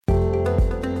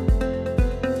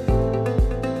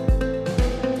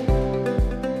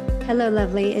Hello,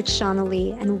 lovely. It's Shauna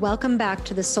Lee, and welcome back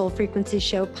to the Soul Frequency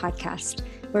Show podcast,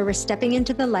 where we're stepping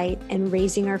into the light and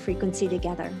raising our frequency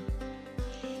together.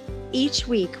 Each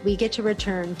week, we get to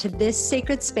return to this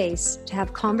sacred space to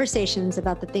have conversations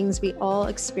about the things we all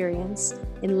experience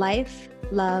in life,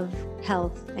 love,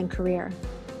 health, and career.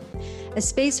 A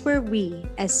space where we,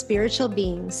 as spiritual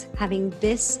beings having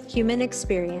this human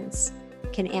experience,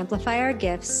 can amplify our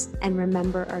gifts and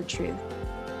remember our truth.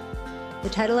 The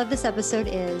title of this episode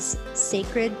is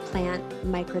Sacred Plant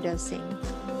Microdosing.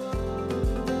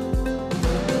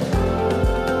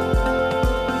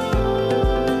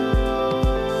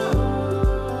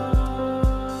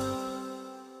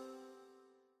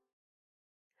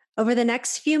 Over the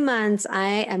next few months,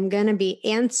 I am going to be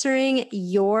answering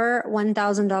your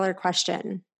 $1,000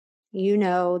 question. You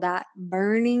know, that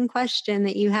burning question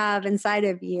that you have inside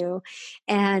of you.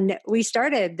 And we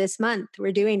started this month.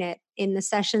 We're doing it in the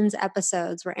sessions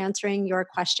episodes. We're answering your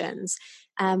questions.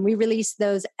 We release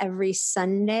those every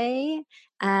Sunday.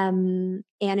 And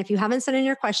if you haven't sent in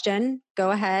your question,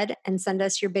 go ahead and send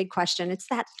us your big question. It's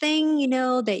that thing,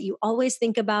 that you always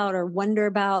think about or wonder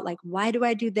about, like, why do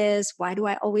I do this? Why do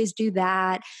I always do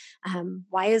that?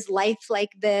 Why is life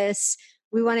like this?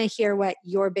 We want to hear what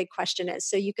your big question is.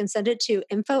 So you can send it to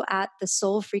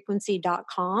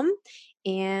info@thesoulfrequency.com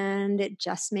and it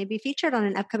just may be featured on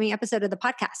an upcoming episode of the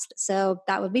podcast. So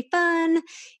that would be fun.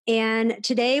 And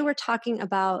today we're talking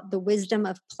about the wisdom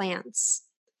of plants,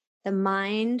 the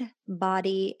mind,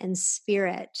 body, and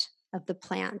spirit of the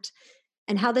plant,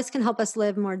 and how this can help us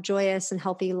live more joyous and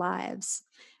healthy lives.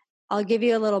 I'll give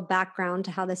you a little background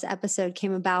to how this episode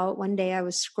came about. One day I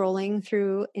was scrolling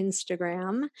through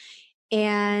Instagram,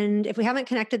 and if we haven't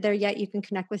connected there yet, you can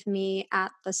connect with me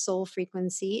at The Soul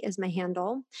Frequency is my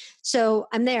handle. So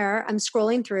I'm there, I'm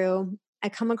scrolling through, I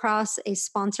come across a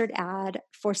sponsored ad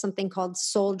for something called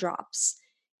Soul Drops.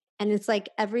 And it's like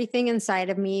everything inside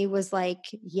of me was like,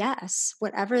 yes,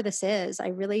 whatever this is, I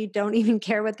really don't even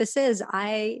care what this is.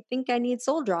 I think I need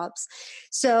Soul Drops.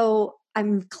 So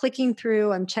I'm clicking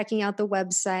through, I'm checking out the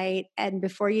website, and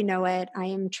before you know it, I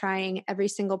am trying every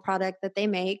single product that they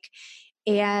make.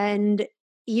 And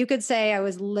you could say I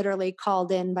was literally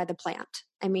called in by the plant.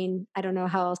 I mean, I don't know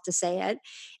how else to say it.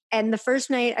 And the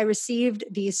first night I received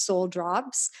these Soul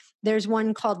Drops, there's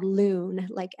one called Loon,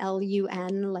 like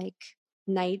Lun, like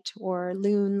night, or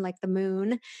loon, like the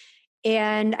moon.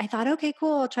 And I thought, okay,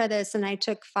 cool, I'll try this. And I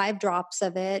took 5 drops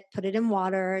of it, put it in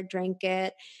water, drank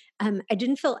it. I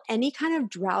didn't feel any kind of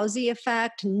drowsy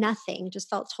effect, nothing,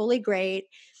 just felt totally great.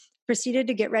 Proceeded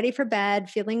to get ready for bed,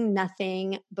 feeling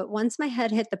nothing. But once my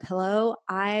head hit the pillow,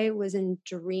 I was in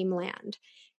dreamland.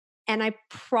 And I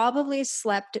probably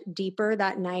slept deeper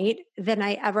that night than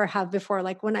I ever have before.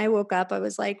 Like when I woke up, I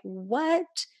was like, what?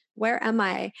 Where am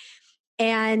I?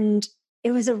 And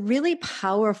it was a really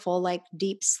powerful, like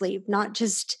deep sleep, not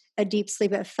just a deep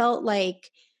sleep. It felt like,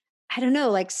 I don't know,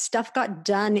 like stuff got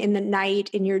done in the night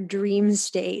in your dream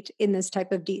state in this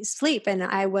type of deep sleep. And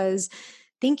I was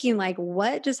thinking like,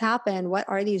 what just happened? What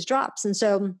are these drops? And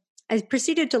so I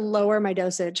proceeded to lower my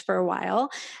dosage for a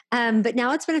while. But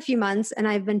now it's been a few months and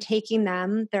I've been taking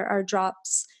them. There are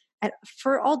drops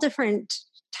for all different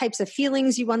types of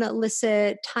feelings you want to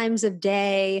elicit, times of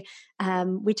day.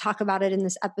 We talk about it in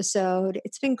this episode.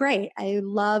 It's been great. I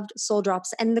loved Soul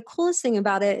Drops. And the coolest thing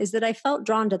about it is that I felt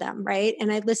drawn to them, right?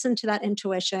 And I listened to that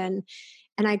intuition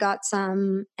and I got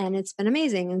some, and it's been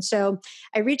amazing. And so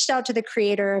I reached out to the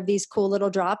creator of these cool little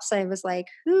drops. I was like,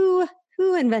 who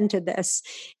invented this?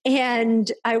 And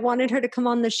I wanted her to come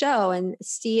on the show and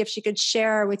see if she could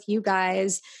share with you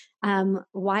guys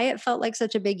why it felt like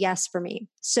such a big yes for me.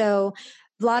 So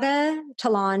Vlada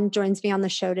Talan joins me on the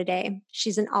show today.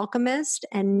 She's an alchemist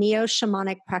and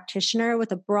neo-shamanic practitioner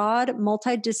with a broad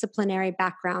multidisciplinary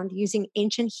background using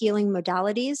ancient healing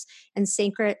modalities and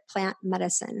sacred plant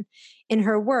medicine. In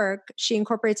her work, she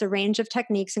incorporates a range of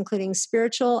techniques including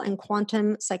spiritual and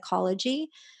quantum psychology,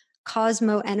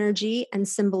 cosmo-energy, and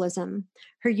symbolism.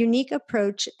 Her unique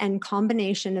approach and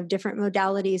combination of different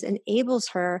modalities enables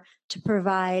her to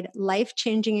provide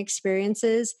life-changing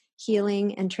experiences,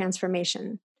 healing, and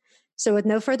transformation. So with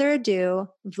no further ado,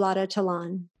 Vlada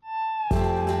Talan.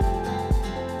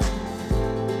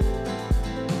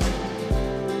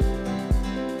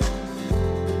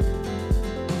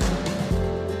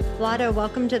 Vlada,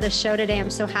 welcome to the show today.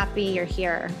 I'm so happy you're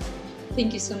here.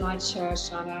 Thank you so much,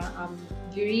 Shauna. I'm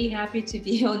very happy to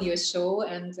be on your show,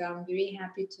 and I'm very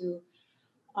happy to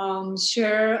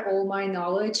share all my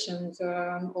knowledge and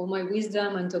all my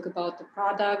wisdom and talk about the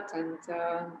product and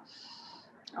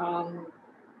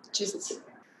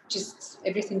just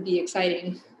everything be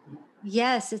exciting.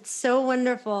 Yes, it's so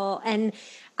wonderful. And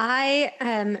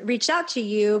I reached out to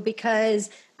you because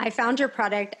I found your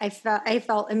product. I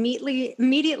felt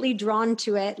immediately drawn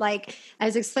to it. Like I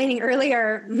was explaining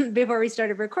earlier before we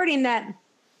started recording that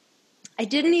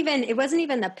it wasn't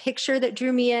even the picture that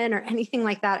drew me in or anything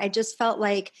like that. I just felt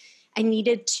like I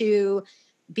needed to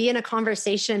be in a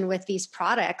conversation with these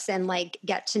products and like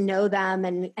get to know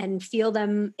them and feel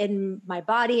them in my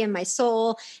body and my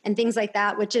soul and things like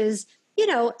that, which is,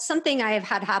 something I have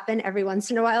had happen every once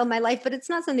in a while in my life, but it's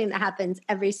not something that happens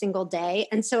every single day.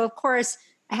 And so, of course,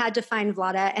 I had to find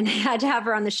Vlada and I had to have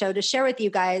her on the show to share with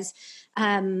you guys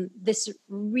this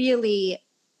really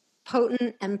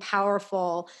potent and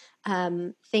powerful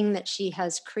thing that she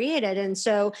has created. And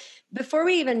so, before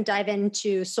we even dive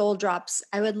into soul drops,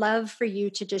 I would love for you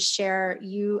to just share.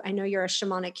 I know you're a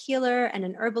shamanic healer and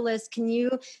an herbalist. Can you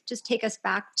just take us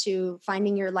back to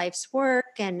finding your life's work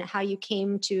and how you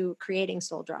came to creating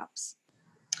soul drops?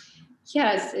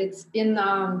 Yes, it's been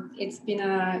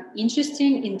a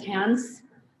interesting, intense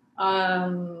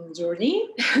journey.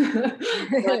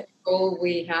 Like all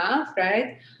we have,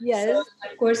 right? So Yes.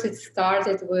 of course it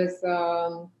started with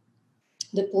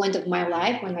the point of my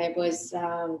life when I was,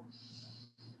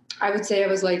 I would say I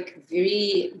was like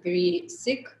very, very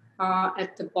sick,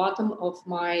 at the bottom of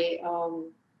my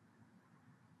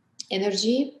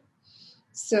energy.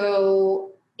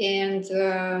 So, and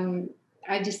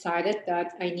I decided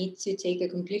that I need to take a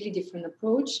completely different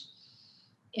approach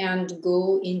and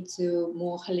go into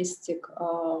more holistic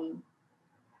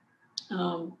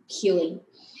healing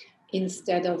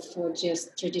instead of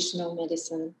just traditional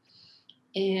medicine.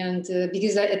 And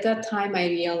because at that time I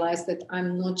realized that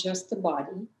I'm not just a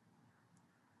body,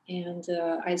 and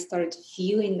I started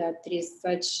feeling that there is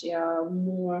such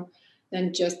more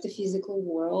than just the physical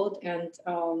world, and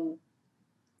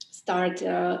start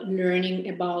learning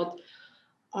about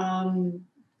um,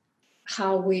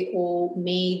 how we all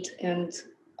made, and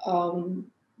um,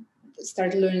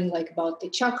 start learning like about the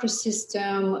chakra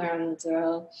system and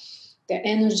the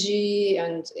energy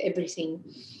and everything.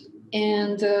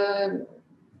 And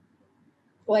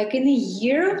like in a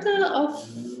year of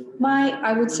my,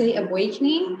 I would say,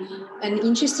 awakening, an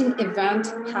interesting event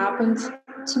happened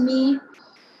to me.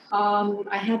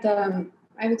 I had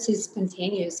I would say,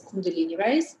 spontaneous Kundalini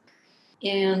rise,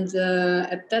 and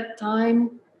at that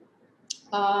time,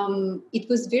 it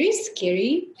was very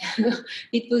scary.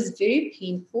 It was very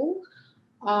painful,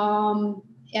 um,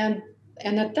 and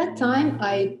and at that time,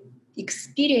 I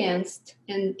experienced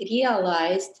and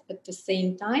realized at the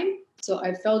same time. So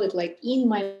I felt it like in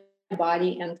my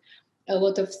body, and a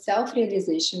lot of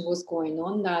self-realization was going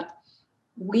on, that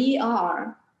we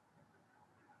are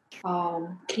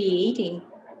creating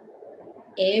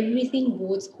everything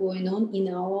what's going on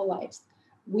in our lives.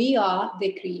 We are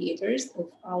the creators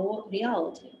of our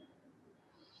reality,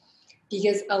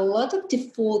 because a lot of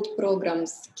default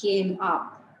programs came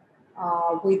up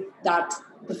with that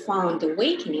profound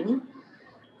awakening,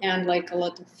 and like a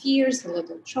lot of fears, a lot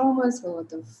of traumas, a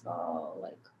lot of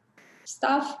like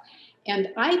stuff. And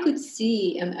I could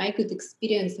see and I could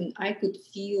experience and I could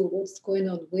feel what's going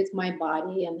on with my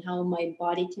body, and how my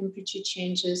body temperature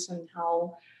changes, and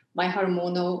how my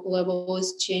hormonal level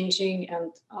is changing,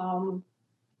 and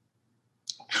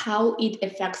how it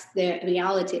affects the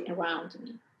reality around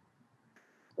me,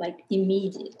 like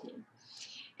immediately.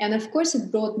 And of course,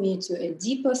 it brought me to a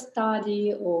deeper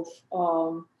study of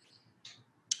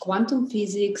quantum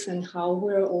physics, and how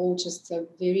we're all just a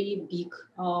very big,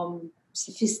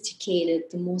 sophisticated,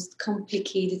 the most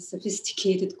complicated,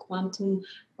 sophisticated quantum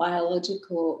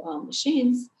biological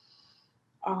machines,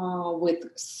 with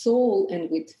soul and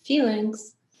with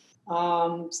feelings.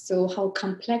 So, how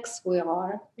complex we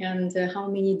are, and how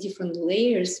many different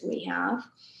layers we have,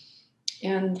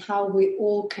 and how we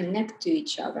all connect to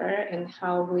each other, and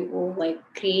how we all like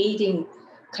creating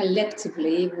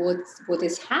collectively what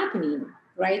is happening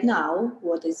right now,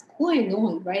 what is going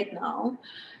on right now.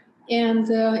 And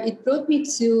it brought me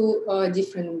to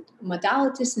different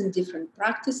modalities and different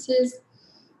practices.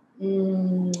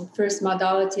 First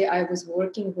modality I was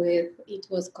working with, it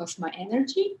was Cosma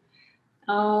Energy.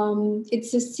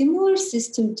 It's a similar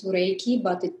system to Reiki,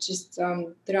 but it just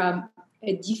there are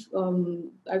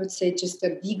I would say just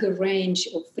a bigger range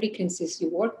of frequencies you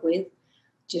work with,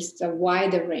 just a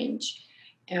wider range.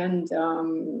 And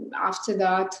after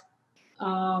that,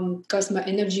 Cosma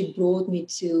Energy brought me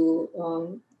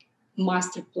to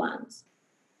master plans,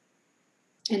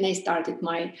 and I started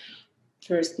my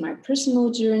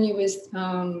personal journey with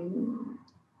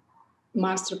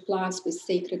master plans, with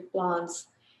sacred plants.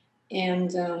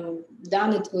 And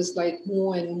then it was like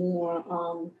more and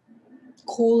more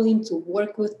calling to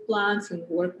work with plants and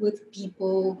work with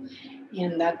people.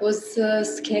 And that was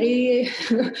scary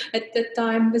at the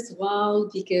time as well,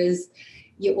 because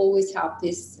you always have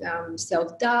this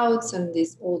self-doubts and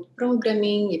this old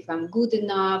programming, if I'm good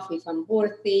enough, if I'm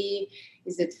worthy,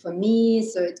 is it for me?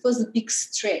 So it was a big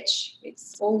stretch.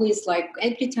 It's always like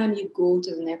every time you go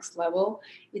to the next level,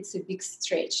 it's a big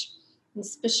stretch,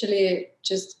 especially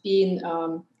just being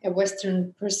a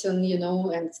Western person,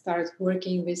 and start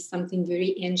working with something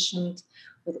very ancient,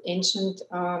 with ancient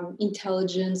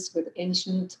intelligence, with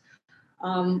ancient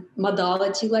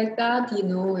modality like that.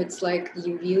 It's like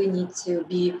you really need to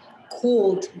be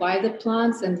called by the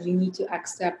plants, and you need to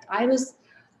accept. I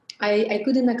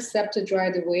couldn't accept it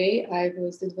right away. It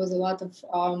was a lot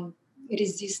of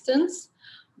resistance,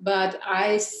 but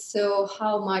I saw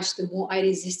how much the more I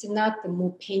resisted that, the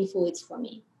more painful it's for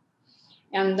me.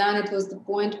 And then it was the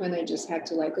point when I just had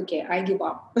to okay, I give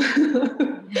up.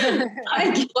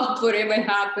 I give up whatever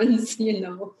happens.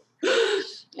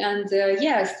 And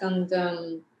yes, and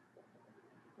then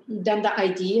the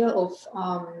idea of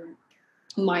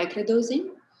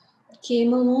microdosing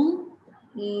came along.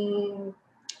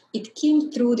 It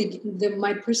came through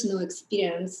my personal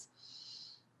experience,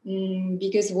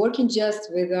 because working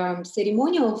just with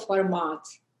ceremonial format,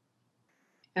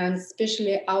 and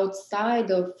especially outside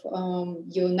of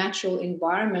your natural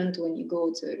environment, when you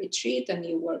go to a retreat and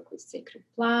you work with sacred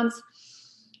plants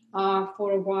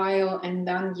for a while, and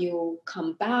then you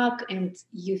come back and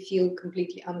you feel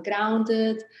completely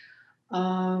ungrounded.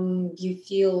 You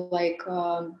feel like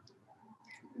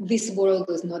this world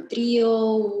is not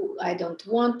real. I don't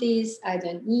want this. I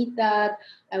don't need that.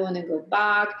 I want to go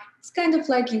back. It's kind of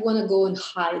like you want to go and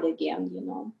hide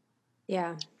again.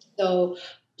 Yeah. So,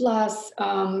 plus,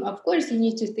 of course, you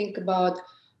need to think about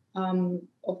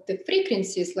of the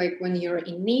frequencies, like when you're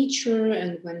in nature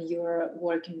and when you're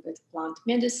working with plant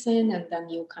medicine, and then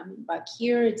you're coming back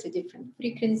here, it's a different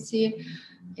frequency.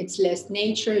 It's less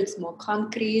nature, it's more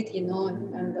concrete.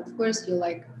 And of course,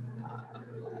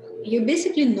 you're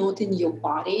basically not in your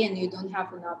body, and you don't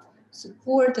have enough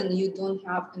support, and you don't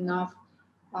have enough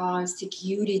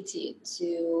security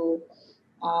to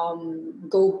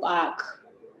go back.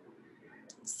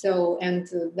 So, and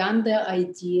then the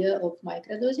idea of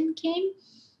microdosing came,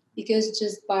 because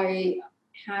just by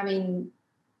having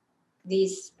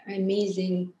these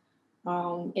amazing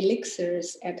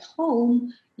elixirs at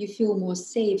home, you feel more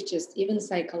safe, just even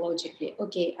psychologically.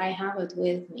 Okay, I have it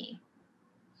with me.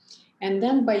 And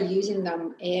then by using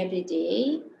them every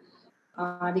day,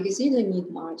 because you don't need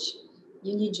much,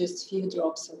 you need just few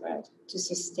drops of it to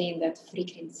sustain that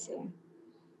frequency.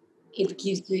 It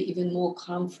gives you even more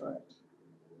comfort,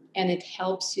 and it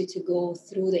helps you to go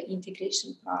through the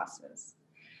integration process.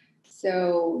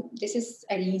 So this is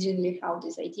originally how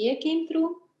this idea came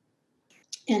through.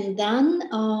 And then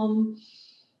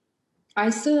I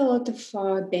saw a lot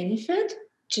of benefit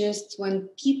just when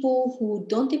people who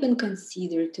don't even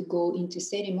consider to go into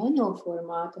ceremonial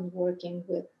format and working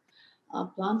with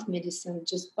plant medicine,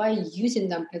 just by using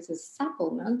them as a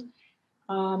supplement,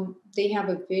 they have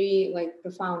a very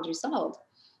profound result.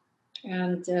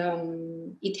 And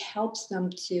it helps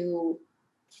them to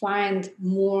find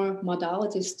more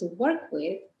modalities to work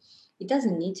with. It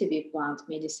doesn't need to be plant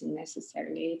medicine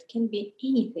necessarily. It can be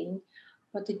anything,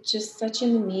 but it's just such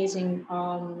an amazing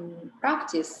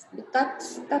practice. But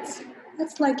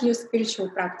that's like your spiritual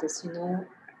practice,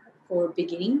 for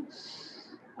beginning,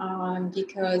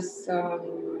 because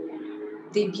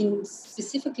they've been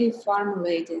specifically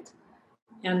formulated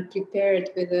and prepared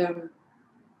with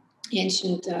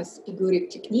ancient figurative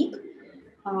technique,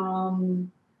 um,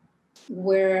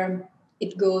 where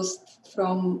it goes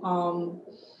from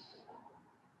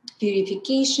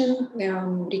purification,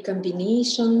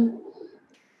 recombination,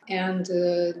 and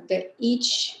that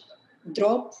each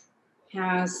drop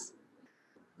has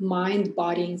mind,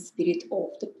 body, and spirit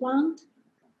of the plant.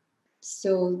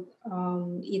 So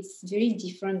it's very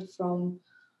different from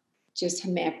just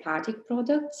homeopathic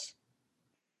products.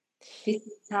 This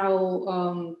is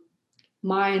how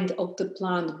mind of the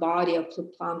plant, body of the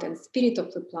plant, and spirit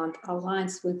of the plant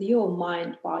aligns with your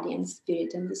mind, body, and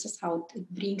spirit. And this is how it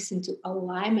brings into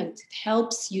alignment. It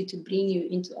helps you to bring you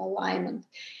into alignment.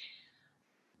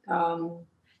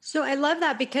 So I love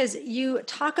that, because you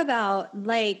talk about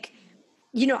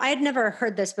I had never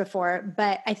heard this before,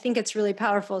 but I think it's really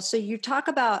powerful. So you talk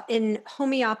about in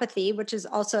homeopathy, which is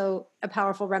also a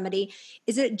powerful remedy,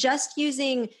 is it just you're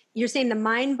saying the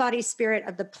mind, body, spirit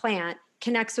of the plant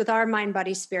connects with our mind,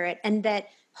 body, spirit, and that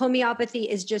homeopathy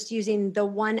is just using the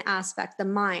one aspect, the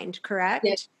mind, correct?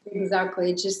 Yes,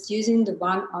 exactly. Just using the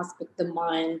one aspect, the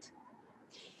mind.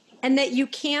 And that you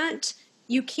can't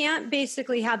you can't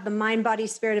basically have the mind, body,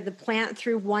 spirit of the plant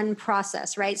through one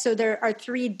process, right? So there are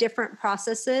three different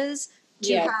processes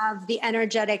to Yes. have the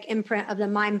energetic imprint of the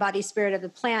mind, body, spirit of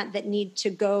the plant that need to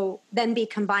go then be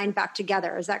combined back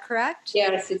together. Is that correct?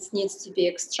 Yes, it needs to be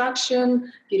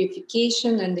extraction,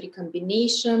 purification, and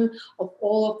recombination of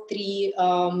all of three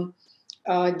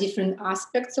different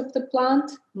aspects of the plant,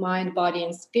 mind, body,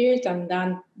 and spirit, and then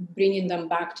bringing them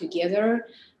back together.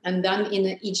 And then in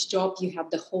each job, you have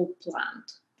the whole plant.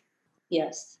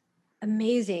 Yes.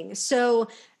 Amazing. So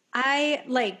I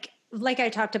like I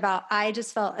talked about, I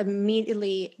just felt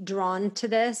immediately drawn to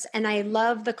this. And I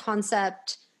love the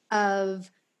concept of,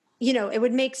 it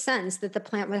would make sense that the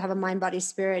plant would have a mind, body,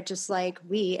 spirit, just like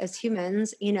we as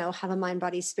humans, have a mind,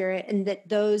 body, spirit, and that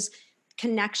those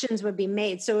connections would be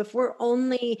made. So if we're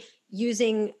only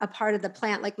using a part of the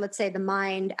plant, like let's say the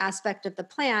mind aspect of the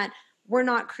plant, we're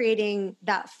not creating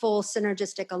that full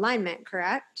synergistic alignment,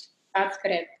 correct? That's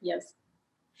correct. Yes.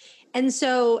 And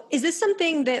so is this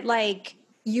something that like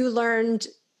you learned,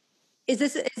 is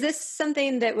this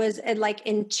something that was like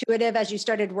intuitive as you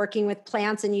started working with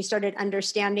plants and you started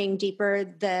understanding deeper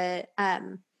the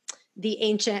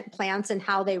ancient plants and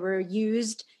how they were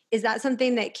used? Is that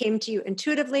something that came to you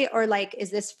intuitively, or like is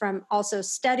this from also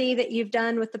study that you've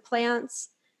done with the plants?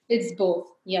 It's both.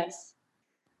 Yes.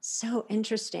 So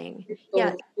interesting. It's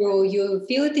Yeah. both. You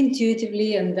feel it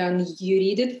intuitively, and then you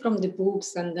read it from the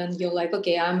books, and then you're like,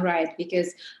 okay, I'm right, because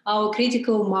our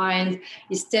critical mind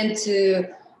is tend to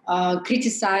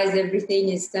criticize everything,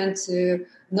 is tend to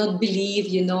not believe,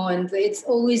 and it's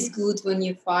always good when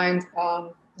you find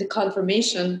the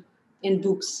confirmation in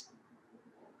books,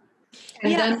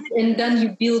 and Yeah. then you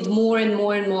build more and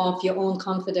more and more of your own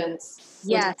confidence.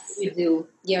 What Yes. you do,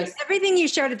 yes. Everything you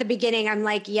shared at the beginning, I'm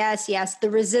like, yes, yes. The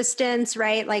resistance,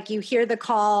 right? Like you hear the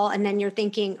call and then you're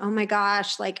thinking, oh my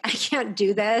gosh, like I can't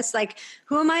do this. Like,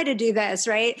 who am I to do this?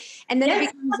 Right. And then it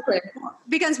Yes,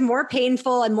 becomes more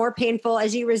painful and more painful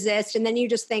as you resist. And then you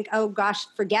just think, oh gosh,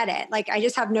 forget it. Like I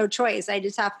just have no choice. I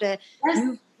just have to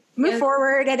yes, move yes.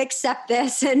 forward and accept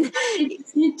this. And You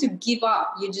just need to give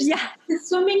up. You just yeah. There's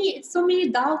so many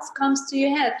doubts comes to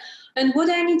your head. And what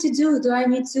do I need to do? Do I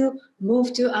need to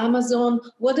move to Amazon?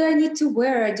 What do I need to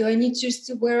wear? Do I need just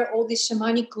to wear all this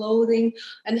shamanic clothing?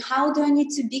 And how do I need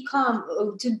to become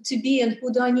to be? And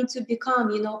who do I need to become?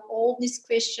 All these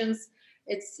questions.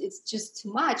 It's just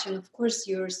too much. And of course,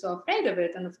 you're so afraid of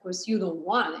it. And of course, you don't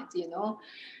want it.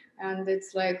 And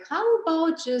it's like, how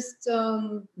about just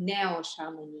neo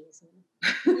shamanism?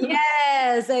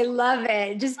 Yes, I love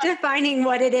it. Just defining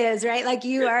what it is, right? Like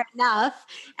you are enough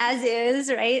as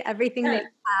is, right? Everything that you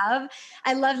have.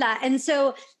 I love that. And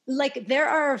so, like, there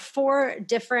are four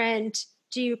different,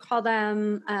 do you call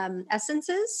them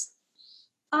essences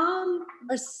Um,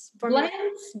 or formula?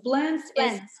 blends,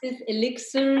 Blends. essences,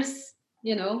 elixirs.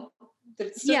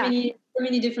 There's so Yeah. many, so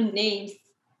many different names.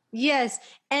 Yes.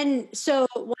 And so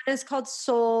one is called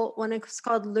soul, one is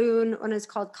called loon, one is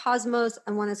called cosmos,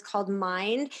 and one is called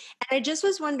mind. And I just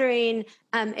was wondering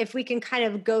if we can kind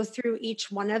of go through each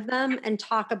one of them and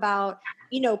talk about,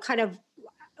 kind of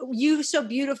you so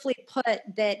beautifully put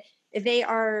that they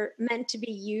are meant to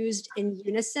be used in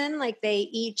unison, like they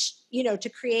each, to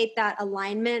create that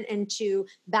alignment and to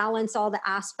balance all the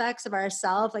aspects of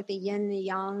ourselves, like the yin and the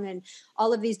yang and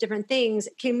all of these different things.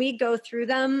 Can we go through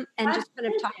them and just kind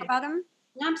of talk Absolutely, about them?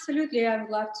 absolutely. I would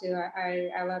love to.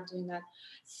 I love doing that.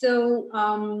 So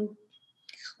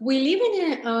we live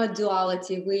in a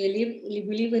duality.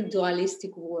 We live in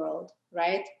dualistic world,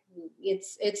 right?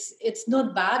 It's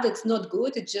not bad. It's not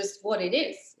good. It's just what it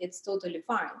is. It's totally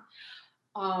fine.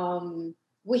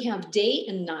 We have day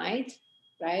and night,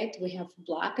 right? We have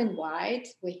black and white.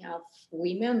 We have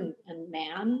women and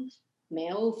men,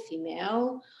 male,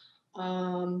 female.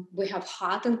 We have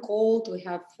hot and cold. We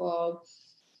have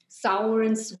sour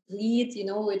and sweet.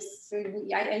 It's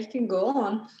I can go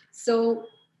on. So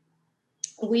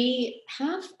we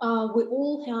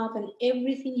all have, and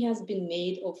everything has been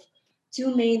made of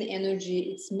two main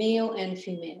energy. It's male and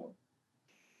female,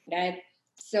 right?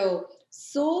 So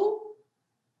soul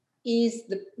is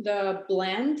the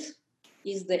blend,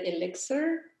 is the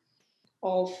elixir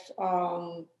of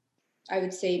I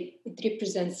would say it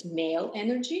represents male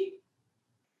energy.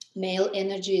 Male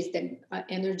energy is the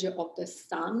energy of the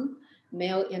sun.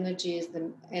 Male energy is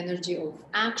the energy of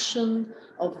action,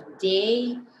 of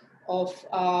day, of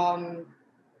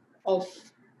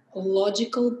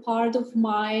logical part of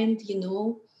mind.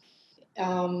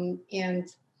 And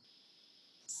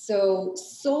so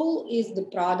soul is the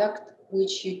product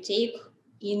which you take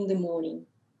in the morning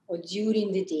or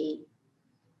during the day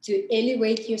to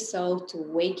elevate yourself, to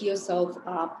wake yourself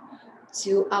up,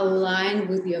 to align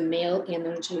with your male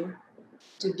energy,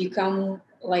 to become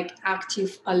like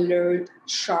active, alert,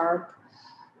 sharp,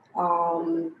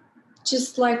 um,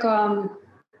 just like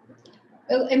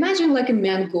imagine like a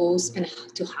man goes and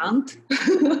to hunt.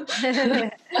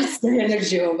 That's the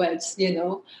energy of it,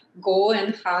 go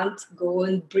and hunt, go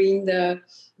and bring the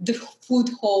food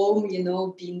home,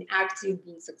 being active,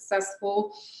 being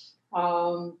successful.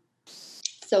 um,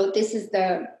 so this is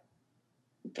the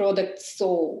product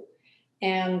soul,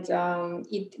 and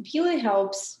it really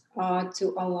helps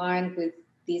to align with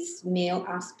this male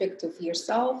aspect of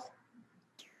yourself,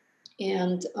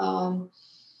 and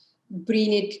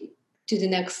bring it to the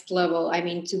next level. I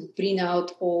mean, to bring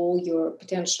out all your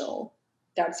potential.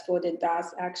 That's what it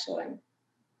does, actually.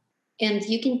 And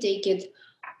you can take it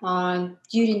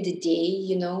during the day,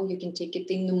 you can take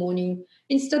it in the morning.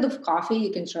 Instead of coffee,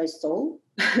 you can try soul.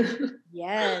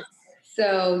 Yes.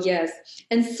 So, yes.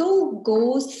 And soul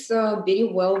goes very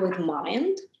well with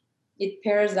mind. It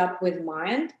pairs up with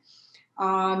mind.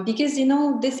 Because,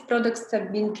 these products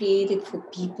have been created for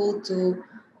people to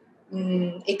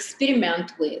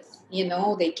experiment with.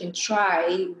 They can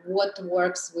try what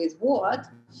works with what.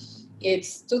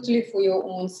 It's totally for your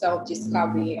own self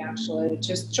discovery, actually.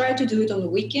 Just try to do it on the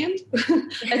weekend.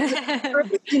 At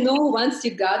first, once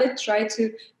you got it, try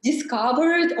to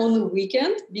discover it on the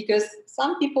weekend, because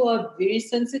some people are very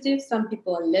sensitive, some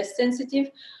people are less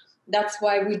sensitive. That's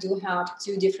why we do have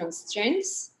two different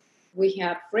strengths. We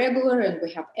have regular and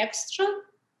we have extra.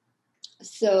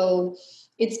 So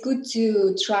it's good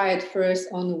to try it first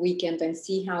on the weekend and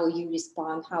see how you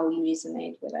respond, how you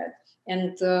resonate with it,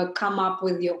 and come up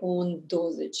with your own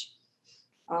dosage.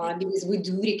 Because we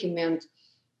do recommend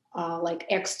like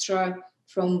extra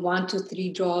from 1 to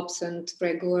 3 drops and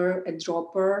regular a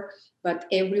dropper, but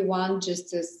everyone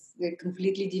just is a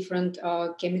completely different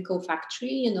chemical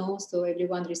factory, so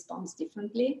everyone responds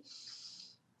differently.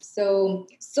 So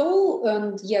soul,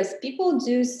 and yes, people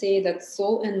do say that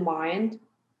soul and mind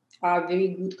are a very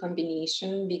good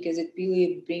combination, because it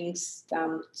really brings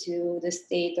them to the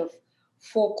state of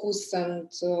focus and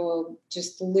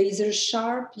just laser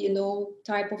sharp,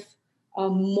 type of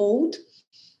mode.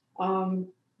 Um,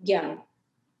 yeah.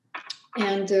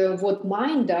 And what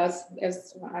mind does,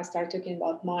 as I start talking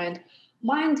about mind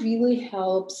really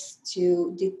helps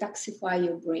to detoxify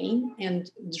your brain and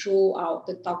draw out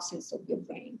the toxins of your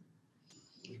brain.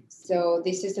 So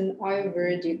this is an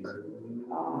Ayurvedic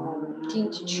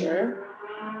tincture,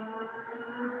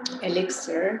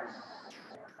 elixir,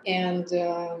 and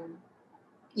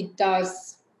it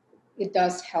does it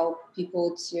does help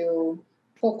people to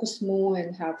focus more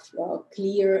and have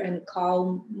clear and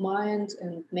calm mind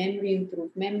and memory, improve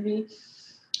memory,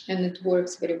 and it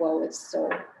works very well with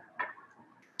soul.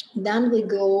 Then we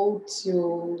go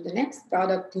to the next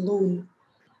product, Loon.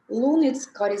 Loon, it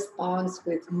corresponds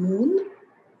with moon.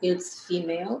 It's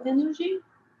female energy,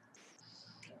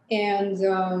 and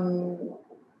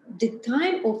the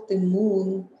time of the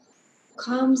moon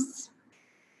comes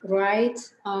right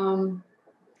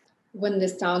when the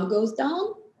sun goes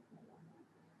down,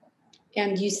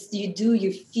 and you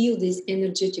feel this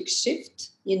energetic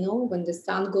shift, when the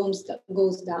sun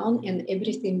goes down and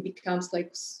everything becomes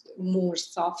like more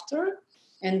softer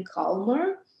and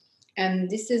calmer. And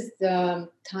this is the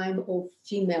time of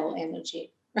female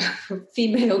energy,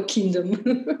 female kingdom.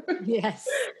 Yes.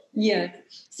 Yeah.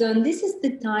 So, and this is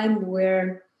the time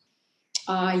where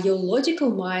your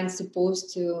logical mind's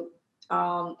supposed to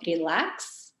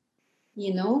relax,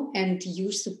 and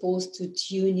you're supposed to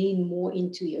tune in more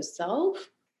into yourself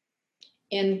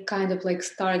and kind of like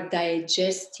start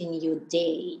digesting your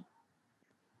day,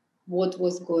 what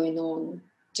was going on,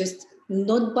 just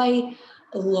not by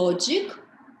logic,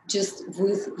 just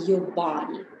with your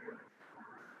body.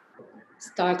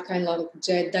 Start kind of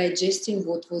like digesting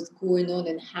what was going on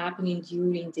and happening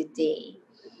during the day.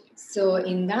 So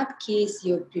in that case,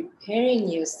 you're preparing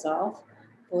yourself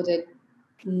for the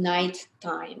night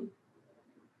time,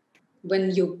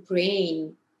 when your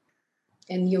brain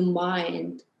and your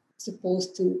mind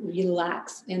supposed to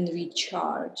relax and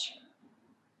recharge.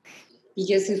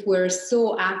 Because if we're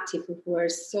so active, if we're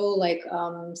so like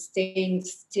staying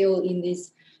still in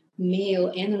this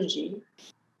male energy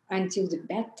until the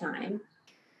bedtime,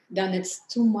 then it's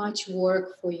too much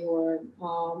work for your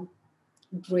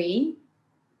brain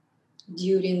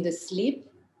during the sleep,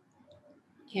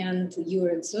 and you're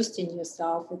exhausting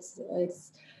yourself. It's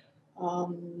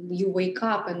you wake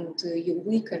up and you're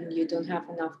weak and you don't have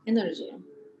enough energy.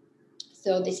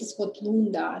 So this is what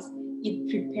Loon does. It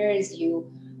prepares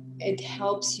you. It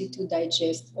helps you to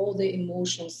digest all the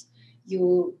emotions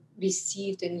you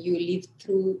received and you lived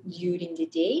through during the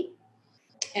day.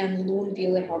 And Loon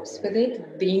really helps with it.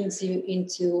 It brings you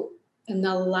into an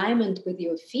alignment with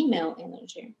your female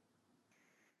energy,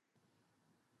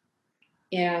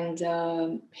 and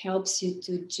helps you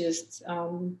to just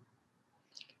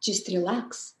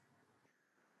relax.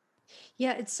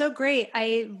 Yeah, it's so great.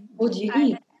 What do you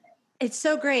need? It's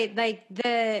so great. Like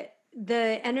the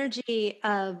energy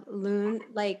of Loon,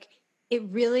 like it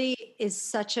really is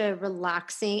such a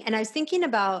relaxing. And I was thinking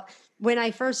about when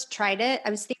I first tried it, I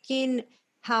was thinking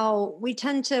how we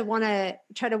tend to want to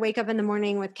try to wake up in the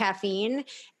morning with caffeine,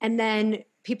 and then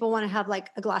people want to have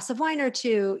like a glass of wine or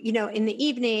two, in the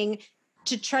evening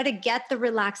to try to get the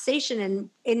relaxation. And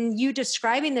in you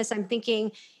describing this, I'm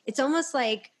thinking it's almost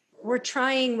like we're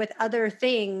trying with other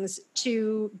things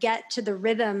to get to the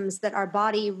rhythms that our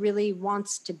body really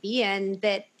wants to be in,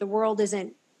 that the world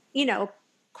isn't,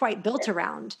 quite built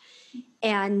around,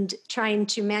 and trying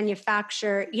to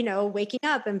manufacture, waking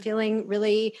up and feeling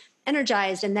really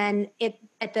energized. And then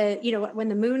when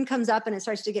the moon comes up and it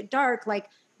starts to get dark, like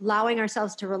allowing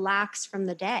ourselves to relax from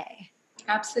the day.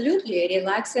 Absolutely,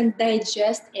 relax and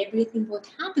digest everything what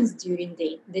happens during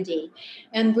the day.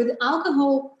 And with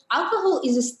alcohol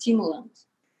is a stimulant.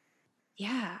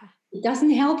 Yeah. It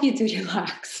doesn't help you to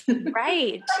relax.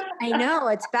 Right. I know,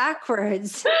 it's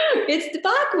backwards. It's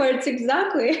backwards,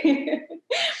 exactly.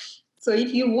 So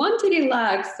if you want to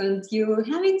relax and you're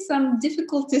having some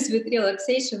difficulties with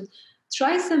relaxation,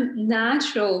 try some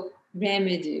natural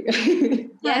remedy.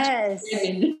 Natural Yes.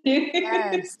 remedy.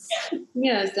 Yes.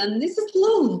 Yes, and this is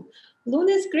Loon. Loon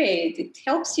is great. It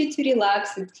helps you to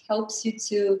relax. It helps you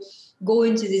to go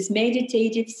into this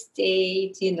meditative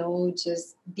state,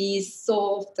 just be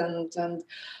soft and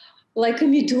like a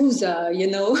medusa.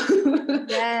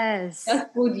 Yes. That's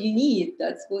what you need.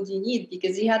 That's what you need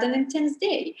because you had an intense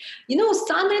day.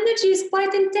 Sun energy is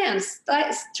quite intense.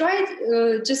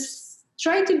 Just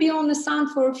try to be on the sun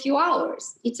for a few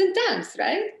hours. It's intense,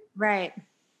 right? Right.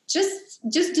 Just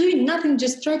doing nothing,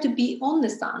 just try to be on the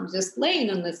sun, just laying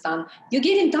on the sun. You're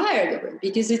getting tired of it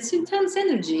because it's intense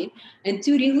energy. And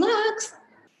to relax,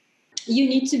 you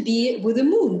need to be with the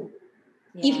moon.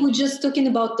 If Yeah. we're just talking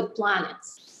about the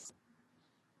planets,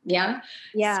 yeah.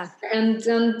 Yeah. And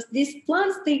these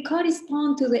planets, they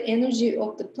correspond to the energy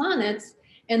of the planets,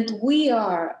 and we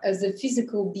are, as a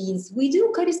physical beings, we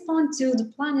do correspond to the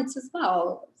planets as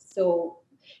well. So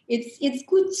it's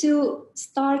good to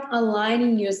start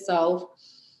aligning yourself,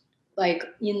 like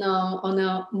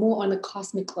on a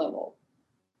cosmic level.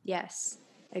 Yes.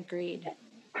 Agreed.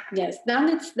 Yes,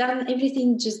 then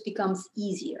everything just becomes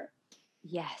easier,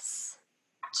 Yes.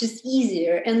 just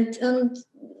easier. And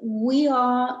we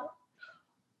are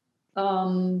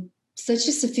such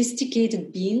a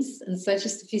sophisticated beings and such a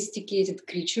sophisticated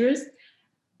creatures,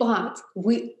 but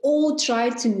we all try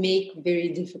to make very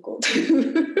difficult.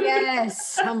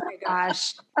 Yes. Oh my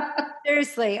gosh.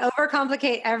 Seriously,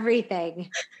 overcomplicate everything.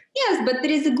 Yes, but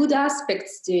there is a good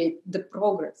aspects to it, the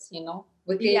progress,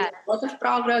 We create Yes. a lot of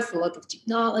progress, a lot of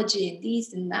technology and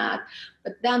this and that,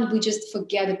 but then we just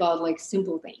forget about like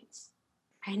simple things.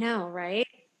 I know, right?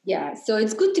 Yeah, so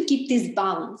it's good to keep this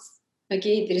balance.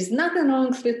 Okay, there is nothing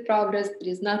wrong with progress,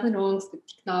 there is nothing wrong with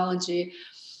technology,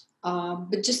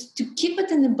 but just to keep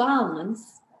it in a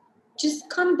balance, just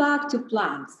come back to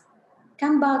plants,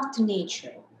 come back to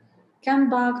nature, come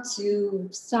back to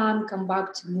sun, come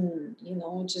back to moon,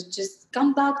 just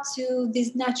come back to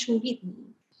this natural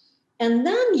rhythm. And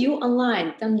then you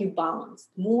align, then you balance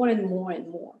more and more and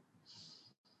more.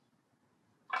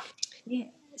 Yeah.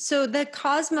 So the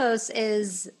cosmos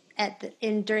is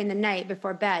during the night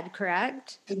before bed,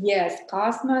 correct? Yes,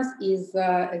 Cosmos is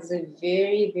a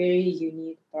very, very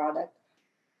unique product,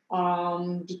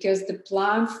 because the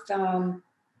plants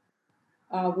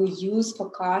we use for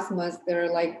Cosmos,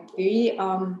 they're like very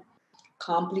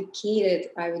complicated.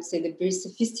 I would say they're very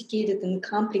sophisticated and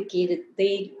complicated.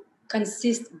 They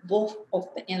consist both of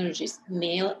the energies,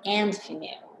 male and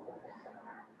female,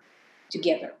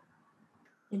 together.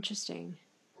 Interesting.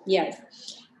 Yes.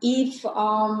 If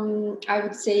I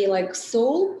would say like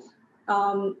soul,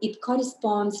 it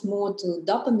corresponds more to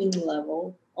dopamine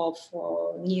level of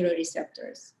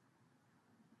neuroreceptors.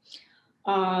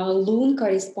 Loon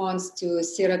corresponds to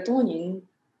serotonin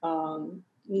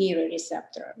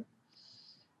neuroreceptor,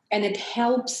 and it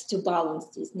helps to balance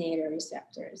these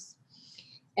neuroreceptors.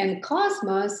 And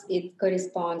cosmos, it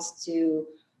corresponds to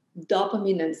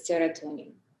dopamine and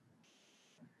serotonin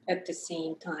at the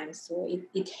same time. So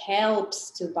it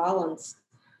helps to balance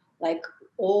like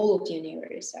all of your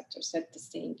neuroreceptors at the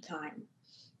same time.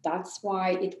 That's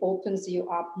why it opens you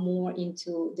up more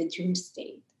into the dream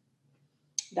state.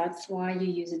 That's why you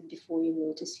use it before you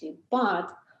go to sleep.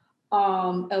 But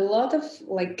a lot of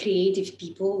like creative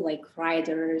people, like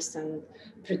writers and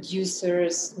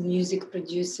producers, music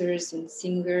producers and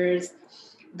singers,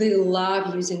 they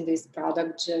love using this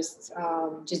product just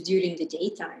during the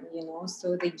daytime, you know.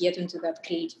 So they get into that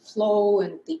creative flow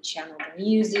and they channel the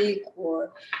music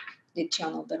or they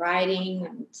channel the writing,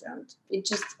 and it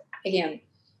just, again,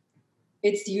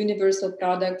 it's universal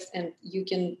products, and you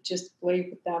can just play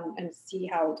with them and see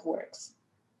how it works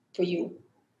for you.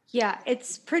 Yeah,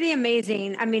 it's pretty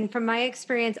amazing. I mean, from my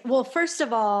experience, well, first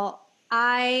of all,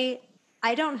 I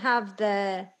don't have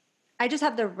the I just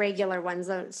have the regular ones,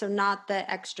 so not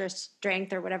the extra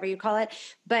strength or whatever you call it.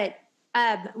 But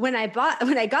when I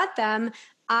got them,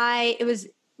 I it was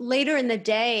later in the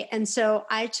day, and so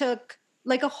I took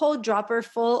like a whole dropper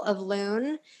full of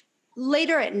Loon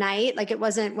later at night. Like it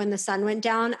wasn't when the sun went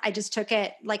down. I just took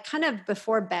it like kind of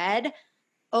before bed.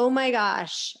 Oh my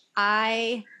gosh,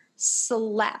 I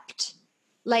slept.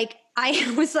 Like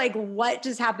I was like, what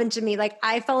just happened to me? Like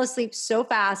I fell asleep so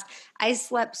fast. I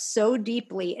slept so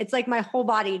deeply. It's like my whole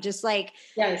body just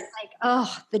Yes.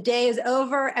 oh, the day is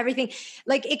over, everything.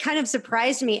 Like it kind of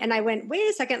surprised me. And I went, wait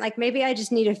a second, like maybe I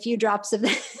just need a few drops of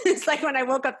this. It's like when I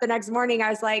woke up the next morning, I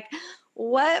was like,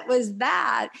 what was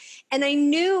that? And I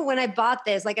knew when I bought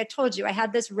this, like I told you, I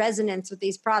had this resonance with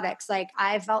these products. Like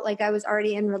I felt like I was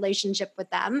already in relationship with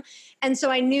them. And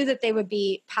so I knew that they would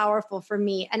be powerful for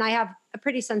me. And I have a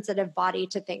pretty sensitive body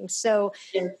to things. So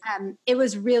Yes. it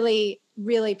was really,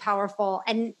 really powerful.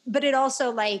 But it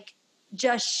also like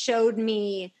just showed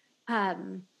me,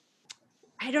 um,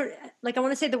 I don't like, I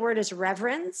want to say the word is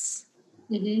reverence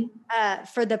Mm-hmm.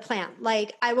 for the plant.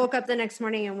 Like I woke up the next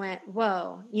morning and went,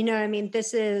 whoa, you know what I mean?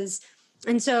 This is,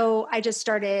 and so I just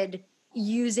started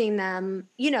using them,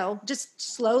 you know, just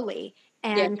slowly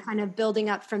Yes. and kind of building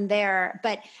up from there.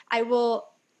 But I will,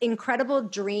 incredible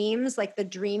dreams, like the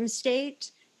dream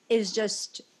state is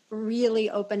just really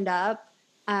opened up.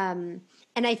 And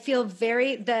I feel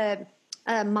the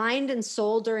mind and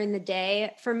soul during the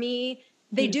day for me,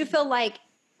 they do feel like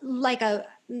a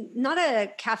not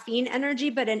a caffeine energy,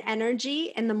 but an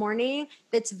energy in the morning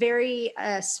that's very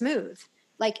smooth.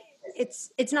 Like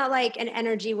it's not like an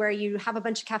energy where you have a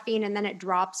bunch of caffeine and then it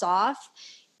drops off.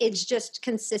 It's just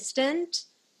consistent.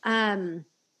 Um,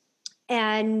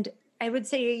 and I would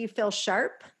say you feel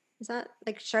sharp. Is that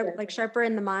like sharp, like sharper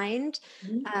in the mind?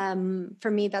 Mhm. For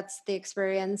me, that's the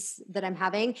experience that I'm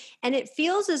having. And it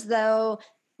feels as though,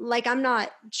 like, I'm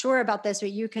not sure about this, but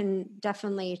you can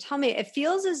definitely tell me. It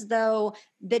feels as though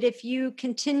that if you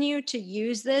continue to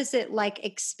use this, it like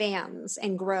expands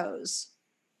and grows.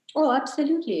 Oh,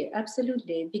 absolutely,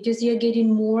 absolutely. Because you're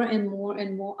getting more and more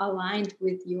and more aligned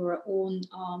with your own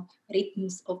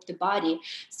rhythms of the body.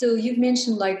 So you've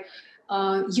mentioned like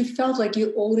you felt like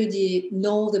you already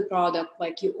know the product,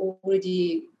 like you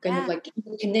already kind of Yeah. like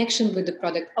in connection with the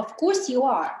product. Of course you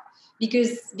are,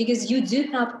 because you do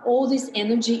have all this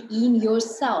energy in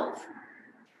yourself.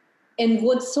 And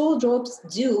what soul drops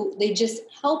do, they just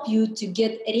help you to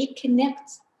get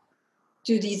reconnect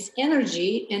to this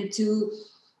energy and to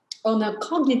on a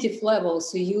cognitive level.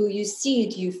 So you see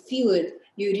it, you feel it,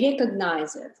 you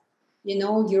recognize it, you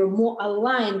know, you're more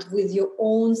aligned with your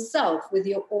own self, with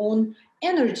your own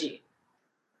energy.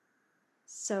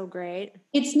 So great.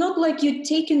 It's not like you're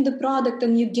taking the product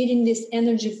and you're getting this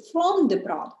energy from the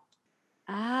product.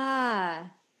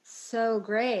 Ah, so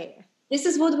great. This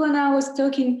is what when I was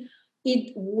talking,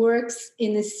 it works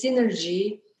in a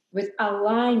synergy with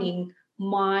aligning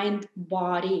mind,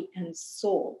 body, and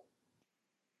soul.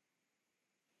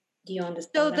 Do you So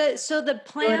understand that? the Right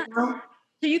plant, now?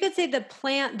 so you could say the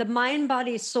plant, the mind,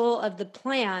 body, soul of the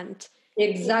plant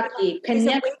Exactly. is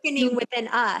Connect awakening to, within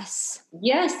us.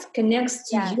 yes, connects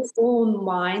to your Yes. own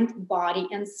mind, body,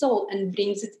 and soul and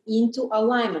brings it into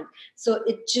alignment. So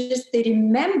it's just the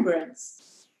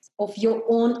remembrance of your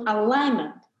own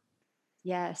alignment.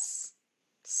 Yes.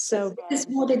 So So this is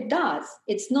good. what it does.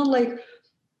 It's not like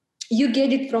you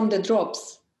get it from the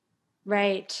drops.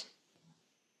 Right.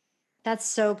 That's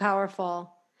so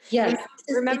powerful. You Yes.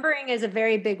 know, remembering is a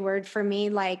very big word for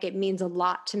me. Like it means a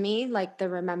lot to me, like the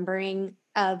remembering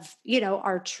of, you know,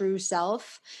 our true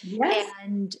self. Yes.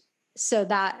 And so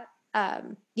that,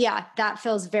 yeah, that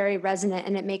feels very resonant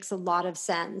and it makes a lot of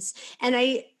sense. And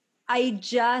I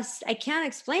can't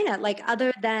explain it like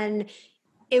other than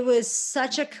it was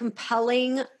such a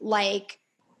compelling, like,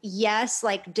 yes,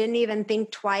 like didn't even think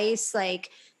twice,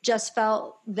 like just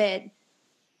felt that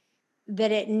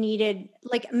it needed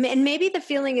like, and maybe the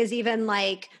feeling is even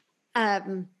like,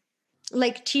 um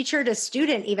like teacher to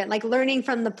student, even like learning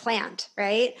from the plant,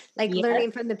 right? Like Yes,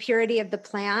 learning from the purity of the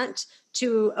plant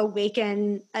to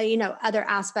awaken, other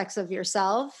aspects of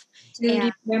yourself. And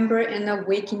to remember and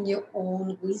awaken your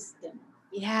own wisdom,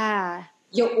 yeah.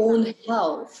 your own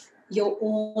health, your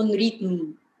own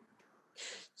rhythm.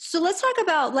 So let's talk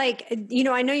about like,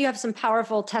 I know you have some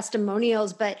powerful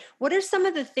testimonials, but what are some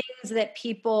of the things that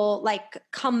people like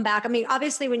come back? I mean,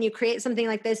 obviously, when you create something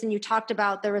like this, and you talked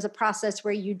about there was a process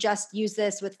where you just use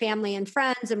this with family and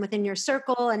friends and within your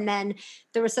circle, and then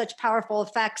there were such powerful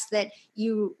effects that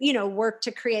work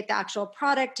to create the actual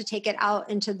product to take it out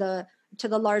into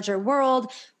the larger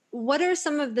world. What are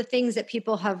some of the things that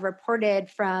people have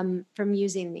reported from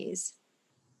using these?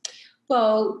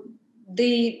 Well,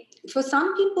 for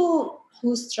some people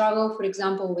who struggle, for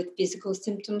example, with physical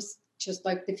symptoms, just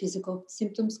like the physical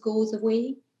symptoms goes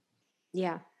away.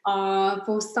 Yeah.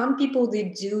 For some people, they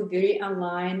do very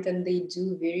aligned and they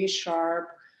do very sharp,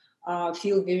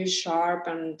 feel very sharp,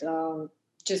 and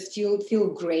just feel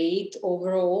great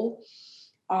overall.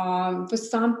 For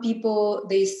some people,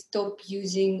 they stop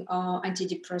using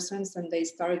antidepressants and they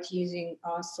start using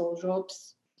soul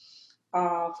drops.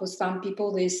 For some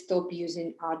people, they stop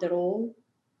using Adderall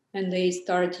and they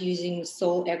start using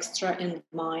Soul Extra and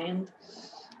Mind.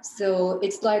 So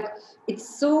it's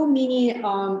so many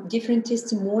different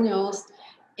testimonials,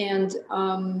 and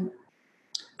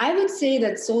I would say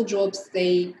that soul drops,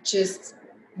 they just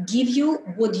give you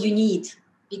what you need,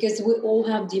 because we all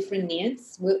have different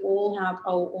needs. We all have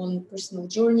our own personal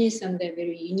journeys and they're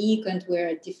very unique, and we're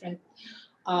at different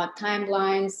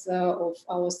timelines of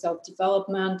our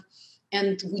self-development,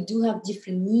 and we do have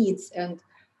different needs. And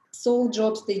soul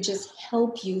drops, they just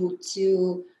help you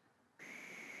to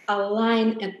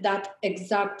align at that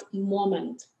exact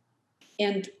moment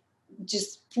and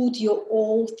just put your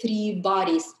all three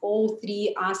bodies, all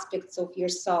three aspects of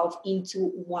yourself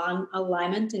into one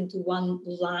alignment, into one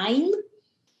line,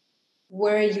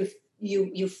 where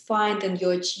you find and you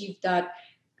achieve that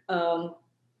um,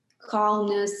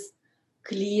 calmness,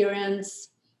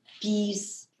 clearance,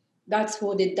 peace. That's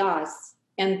what it does,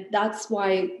 and that's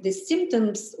why the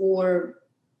symptoms or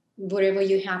whatever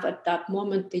you have at that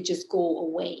moment, they just go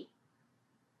away.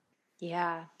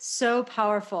 Yeah, so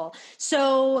powerful.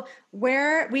 So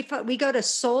where we go to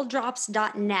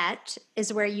souldrops.net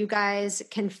is where you guys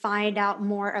can find out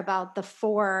more about the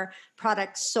four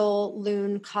products: Soul,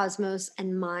 Loon, Cosmos,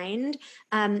 and Mind.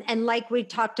 And like we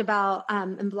talked about,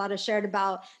 and Vlada shared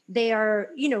about, they are,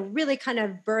 really kind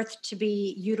of birthed to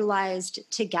be utilized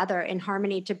together in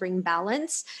harmony to bring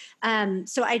balance.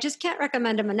 So I just can't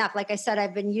recommend them enough. Like I said,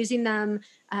 I've been using them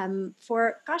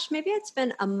for, gosh, maybe it's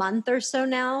been a month or so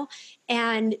now.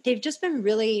 And they've just been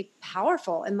really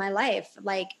powerful in my life,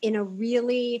 like in a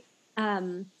really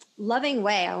loving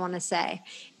way, I want to say.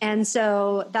 And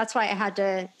so that's why I had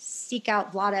to seek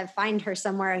out Vlada, find her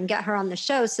somewhere and get her on the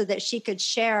show so that she could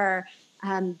share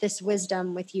this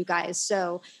wisdom with you guys.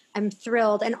 So I'm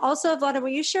thrilled. And also, Vlada, will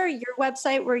you share your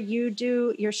website where you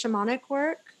do your shamanic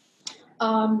work?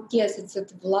 Yes, it's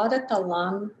at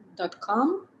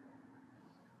vladatalan.com.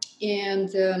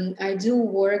 And I do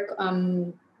work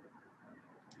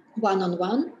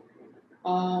one-on-one,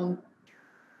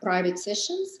 private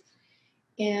sessions.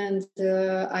 And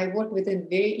I work with a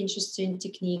very interesting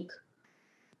technique,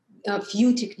 a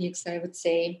few techniques, I would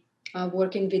say,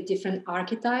 working with different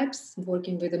archetypes,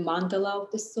 working with the mandala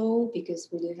of the soul, because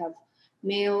we do have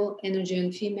male energy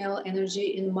and female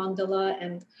energy in mandala,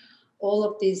 and all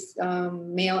of these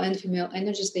male and female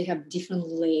energies, they have different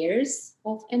layers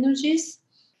of energies,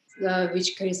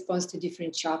 which corresponds to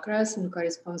different chakras and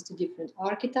corresponds to different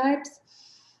archetypes.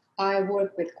 I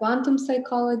work with quantum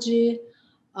psychology.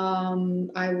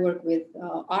 I work with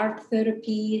art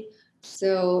therapy.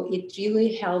 So it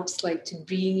really helps, like, to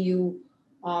bring you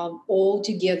all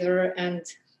together and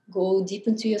go deep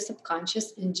into your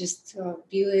subconscious and just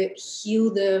really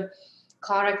heal the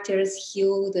characters,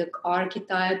 heal the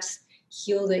archetypes,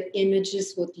 heal the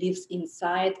images, what lives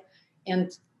inside,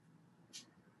 and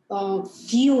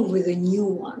feel with the new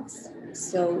ones,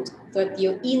 so that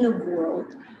your inner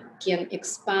world can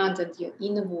expand and your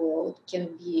inner world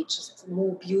can be just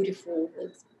more beautiful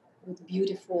with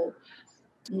beautiful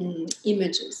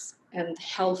images and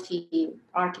healthy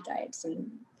archetypes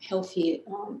and healthy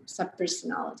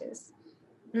subpersonalities.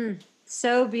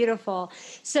 So beautiful.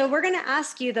 So we're going to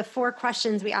ask you the 4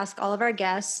 questions we ask all of our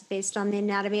guests based on the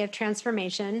anatomy of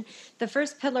transformation. The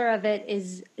first pillar of it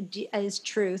is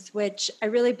truth, which I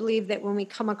really believe that when we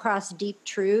come across deep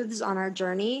truths on our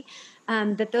journey,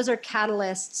 that those are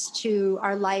catalysts to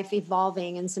our life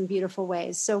evolving in some beautiful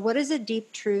ways. So what is a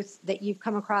deep truth that you've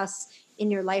come across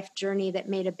in your life journey that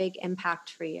made a big impact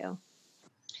for you?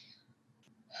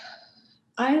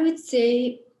 I would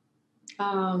say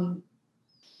um,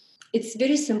 it's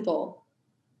very simple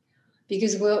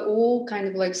because we're all kind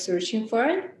of like searching for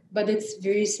it, but it's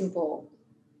very simple.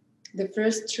 The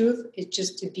first truth is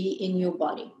just to be in your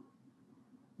body.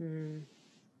 Mm.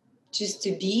 Just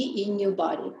to be in your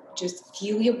body. Just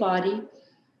feel your body,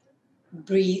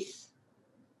 breathe,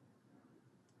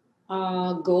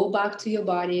 go back to your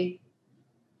body.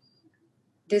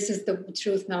 This is the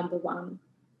truth number 1.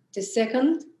 The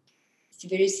second, it's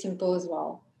very simple as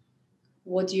well.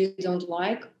 What you don't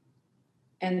like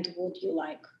and what you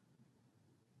like.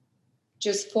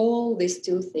 Just follow these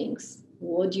 2 things.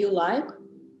 What you like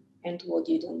and what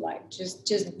you don't like.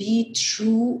 Just be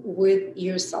true with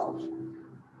yourself.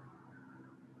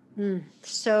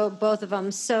 So both of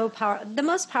them so power. The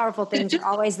most powerful things are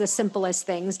always the simplest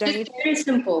things, don't you Just think? very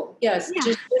simple. Yes.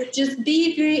 Yeah. Just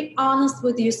be very honest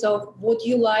with yourself, what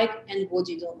you like and what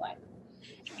you don't like.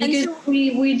 And Because so,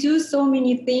 we do so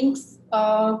many things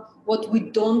what we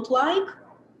don't like,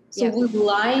 so yeah, we're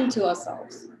lying to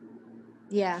ourselves.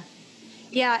 yeah,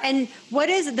 yeah. And what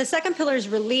is the second pillar is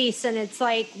release. And it's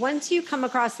like, once you come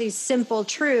across these simple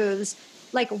truths,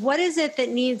 like what is it that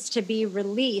needs to be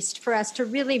released for us to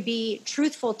really be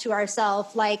truthful to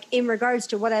ourselves, like in regards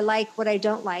to what I like, what I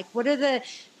don't like? What are the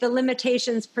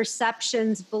limitations,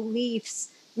 perceptions, beliefs,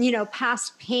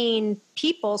 past pain,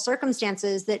 people,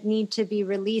 circumstances that need to be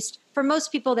released for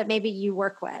most people that maybe you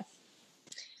work with?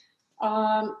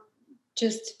 um,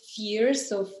 just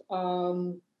fears of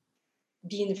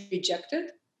being rejected,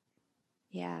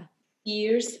 Yeah.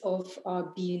 fears of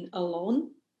being alone,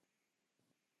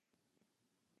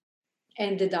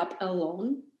 ended up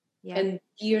alone, Yep. and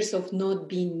fears of not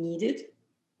being needed.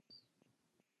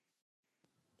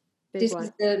 Big This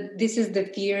one. is the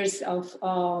fears of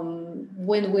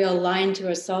when we are lying to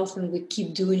ourselves and we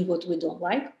keep doing what we don't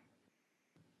like.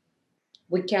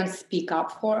 We can't speak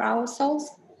up for ourselves,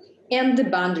 and the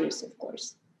boundaries, of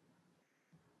course.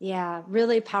 Yeah,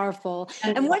 really powerful.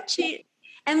 And And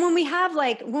and when we have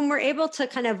when we're able to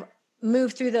kind of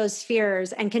move through those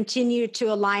fears and continue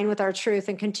to align with our truth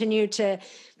and continue to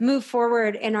move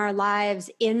forward in our lives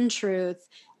in truth,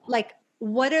 like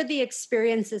what are the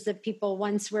experiences of people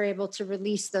once we're able to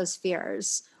release those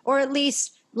fears, or at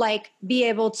least like be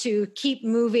able to keep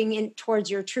moving in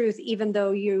towards your truth even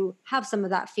though you have some of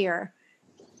that fear?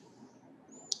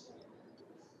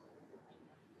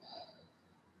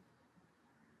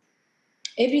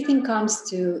 everything comes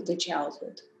to the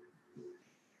childhood.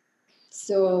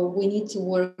 So we need to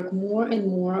work more and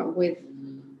more with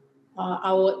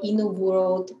our inner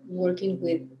world, working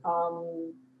with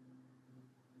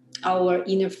our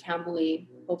inner family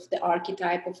of the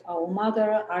archetype of our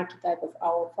mother, archetype of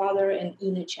our father, and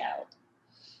inner child.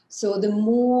 So the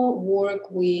more work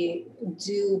we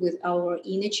do with our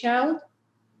inner child,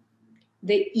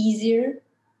 the easier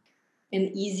and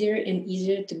easier and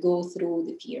easier to go through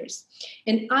the fears.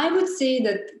 And I would say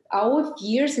that our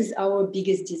fears is our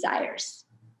biggest desires.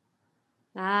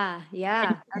 Ah,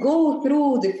 yeah. Go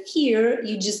through the fear,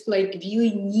 you just like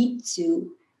really need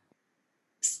to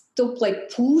stop like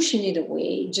pushing it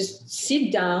away. Just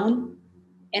sit down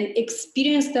and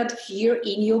experience that fear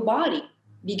in your body,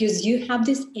 because you have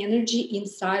this energy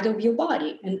inside of your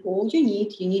body, and all you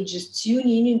need just tune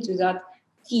in into that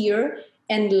fear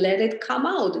and let it come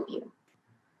out of you.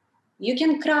 You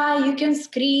can cry, you can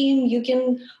scream, you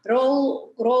can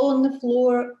roll on the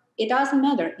floor. It doesn't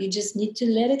matter. You just need to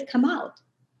let it come out.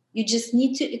 You just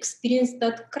need to experience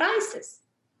that crisis.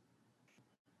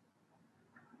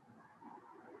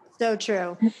 So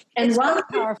true. And It's so once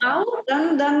it's powerful. out,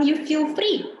 then you feel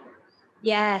free.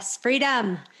 Yes,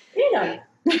 freedom. Freedom.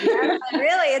 Yeah,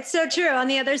 really, it's so true. On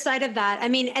the other side of that, I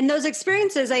mean, and those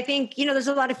experiences, I think, there's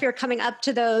a lot of fear coming up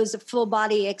to those full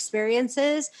body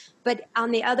experiences. But on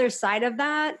the other side of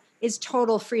that is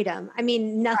total freedom. I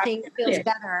mean, nothing feels Absolutely.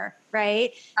 better,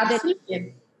 right?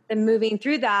 Absolutely. Than moving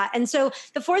through that. And so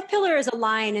the fourth pillar is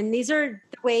align. And these are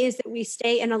the ways that we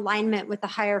stay in alignment with the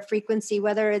higher frequency,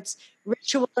 whether it's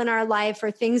ritual in our life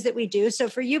or things that we do. So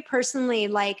for you personally,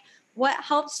 like, what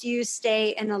helps you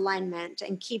stay in alignment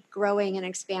and keep growing and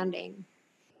expanding?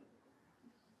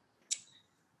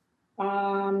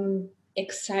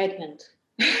 Excitement.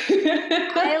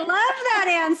 I love that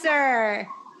answer.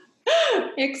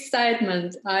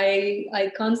 Excitement.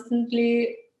 I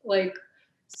constantly like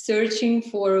searching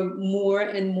for more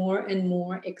and more and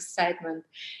more excitement.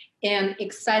 And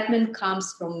excitement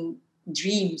comes from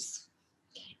dreams.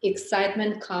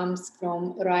 Excitement comes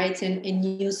from writing a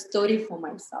new story for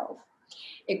myself.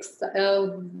 Ex-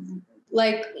 uh,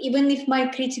 like even if my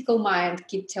critical mind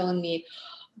keep telling me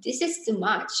this is too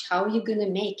much, how are you gonna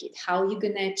make it, how are you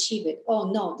gonna achieve it,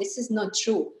 oh no, this is not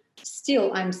true,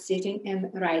 still I'm sitting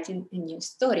and writing a new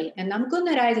story, and I'm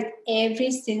gonna write it every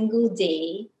single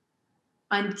day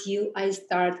until I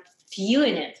start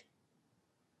feeling it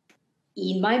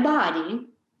in my body.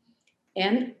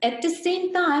 And at the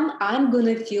same time, I'm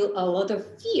gonna feel a lot of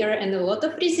fear and a lot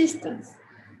of resistance,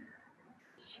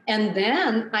 and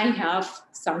then I have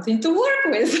something to work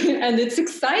with and it's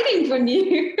exciting for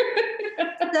me.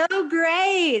 So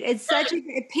great.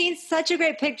 It paints such a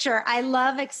great picture. I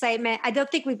love excitement. I don't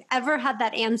think we've ever had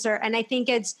that answer. And I think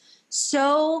it's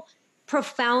so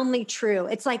profoundly true.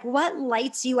 It's like, what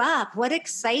lights you up? What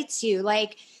excites you?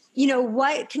 Like,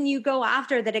 what can you go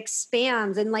after that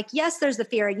expands? And like, yes, there's the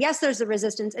fear. And yes, there's the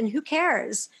resistance. And who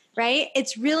cares? Right?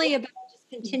 It's really about just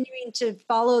continuing to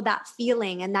follow that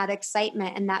feeling and that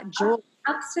excitement and that joy.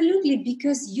 Absolutely,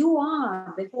 because you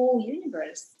are the whole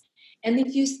universe. And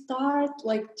if you start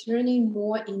like turning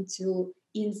more into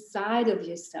inside of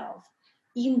yourself,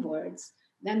 inwards,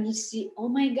 then you see, oh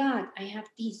my God, I have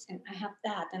this and I have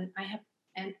that, and I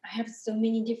have so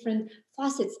many different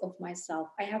facets of myself.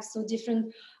 I have so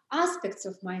different aspects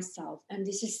of myself. And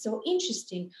this is so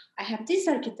interesting. I have this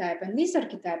archetype and this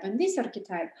archetype and this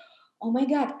archetype. Oh my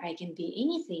God, I can be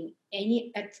anything,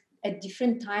 at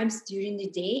different times during the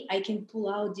day. I can pull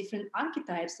out different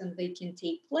archetypes and they can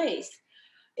take place.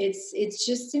 It's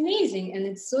just amazing and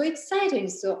it's so exciting.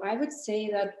 So I would say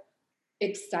that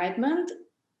excitement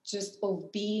just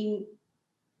of being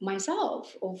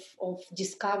myself, of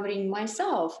discovering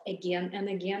myself again and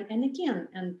again and again,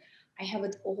 and I have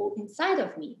it all inside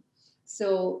of me.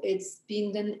 So it's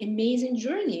been an amazing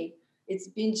journey. It's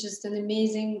been just an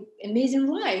amazing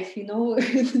life,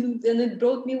 and it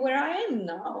brought me where I am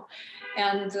now.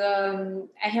 And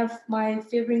I have my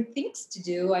favorite things to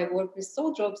do. I work with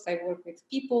soul drops, I work with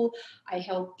people, I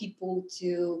help people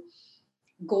to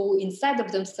go inside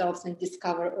of themselves and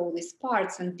discover all these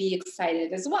parts and be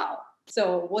excited as well.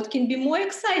 So what can be more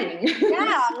exciting?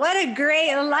 Yeah, what a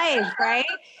great life, right?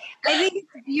 I think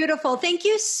it's beautiful. Thank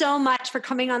you so much for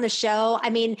coming on the show.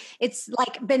 I mean, it's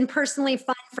like been personally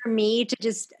fun for me to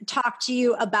just talk to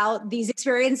you about these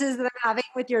experiences that I'm having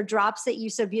with your drops that you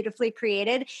so beautifully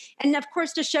created. And of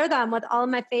course, to share them with all of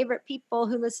my favorite people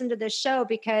who listen to this show,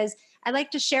 because I like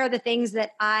to share the things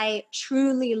that I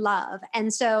truly love.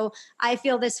 And so I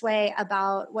feel this way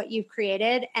about what you've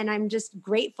created. And I'm just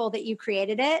grateful that you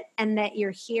created it and that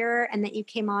you're here and that you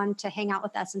came on to hang out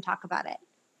with us and talk about it.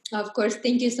 Of course.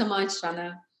 Thank you so much,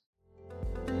 Shana.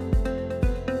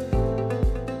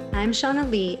 I'm Shauna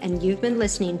Lee, and you've been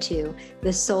listening to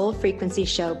the Soul Frequency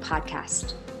Show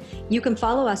podcast. You can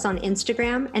follow us on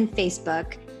Instagram and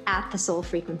Facebook at The Soul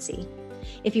Frequency.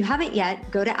 If you haven't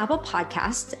yet, go to Apple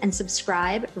Podcasts and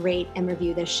subscribe, rate, and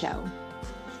review this show.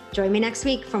 Join me next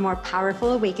week for more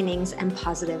powerful awakenings and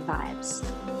positive vibes.